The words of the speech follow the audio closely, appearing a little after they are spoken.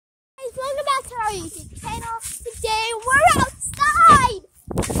back to our YouTube channel. Today we're outside.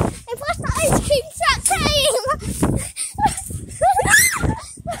 And plus the ice cream truck came.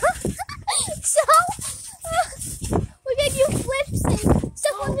 So we're gonna do flips and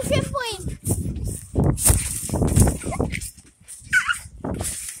stuff on the trampoline.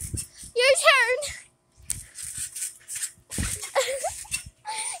 Your turn.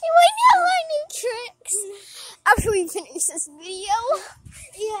 You might not learn new tricks after we finish this video.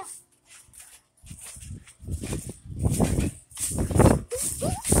 Yeah.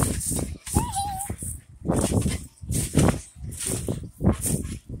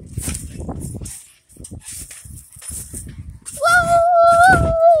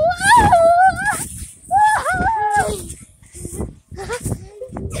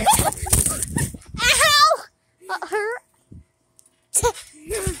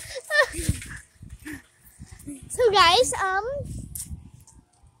 So guys,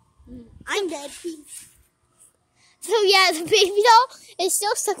 I'm dead. So yeah, the baby doll is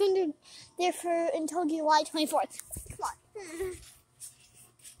still stuck under there until July 24th. Come on.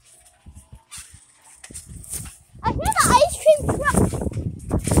 I hear the ice cream truck.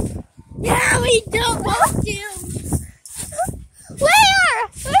 Yeah, we don't want to. Where?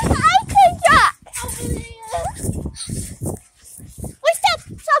 Where's the ice cream truck? Over there. Wait, stop,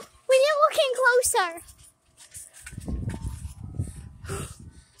 stop. We need looking closer.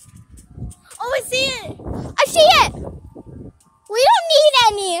 Oh, I see it. I see it. We don't need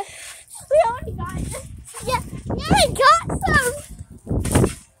any. We already got it. Yeah, I got some.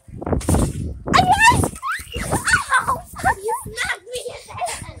 I got ow! You smacked me in the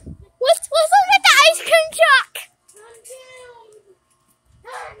head. Let's look at the ice cream truck.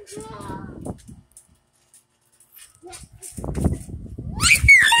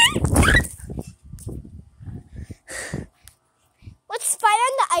 Let's spy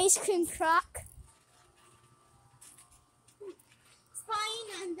on the ice cream truck. Spying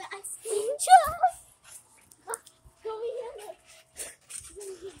on the ice cream truck. Go here.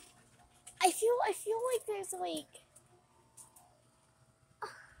 I feel like there's like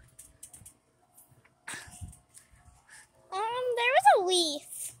there was a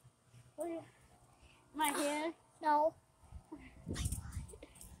leaf. My hair? No.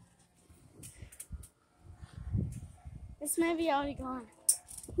 This might be already gone.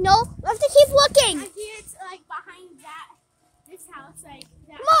 No, we have to keep looking. I hear it's like behind this house, like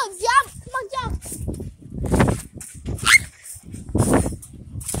that. Come on, jump! Come on, jump!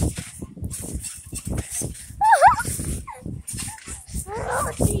 Oh,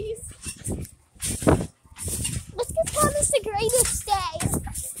 jeez. Let's just call this the greatest day.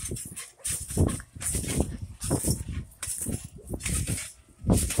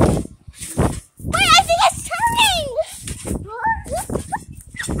 Wait, I think it's turning!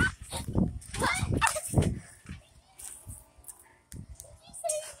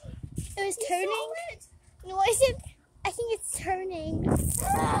 It was turning? No, I said, I think it's turning.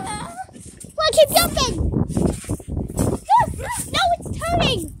 Well, keep jumping! No, it's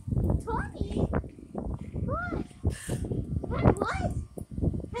turning! Turning? What? What?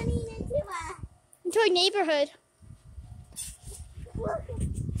 Turning Into a neighborhood.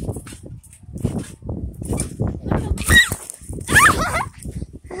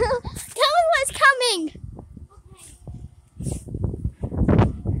 Tell us what's coming!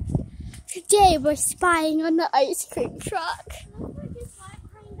 Today we're spying on the ice cream truck.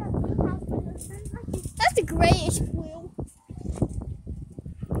 That's a grayish blue.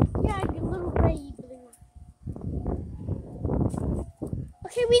 Yeah, a little gray blue.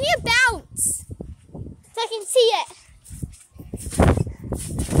 Okay, we need a bounce so I can see it.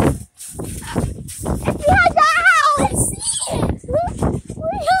 It's behind the house! I see it!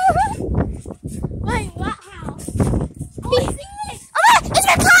 Wait, what house? Oh, I see it! Oh, it's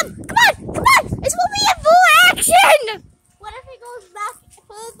gonna come! Come on! Come on! It's moving in full action! What if it goes back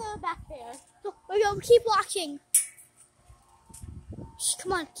further back there? We're gonna keep watching. Shh,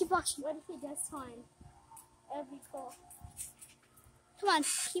 come on, keep watching. What if it does time? That'd be cool. Come on,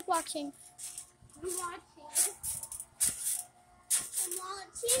 keep watching. I'm watching. I'm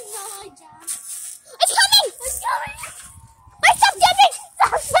watching. No, I jump. It's coming! It's coming! Wait, stop jumping!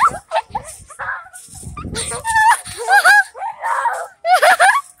 Stop jumping!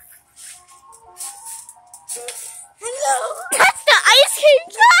 Hello! That's the ice cream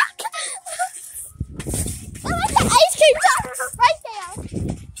truck! Oh, that's the ice cream truck! Right there!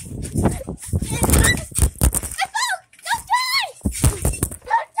 Don't die!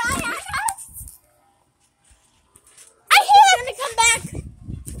 Don't die, Anna! I hear it! It's gonna come back!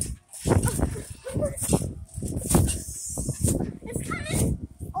 It's coming!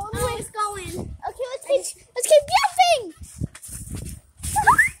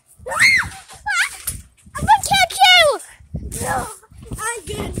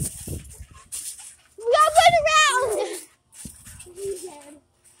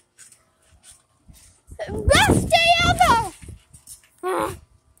 Best day ever!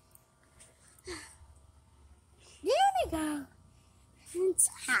 There we go. It's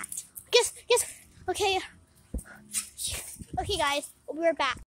hot. Guess, okay. Okay, guys, we're back.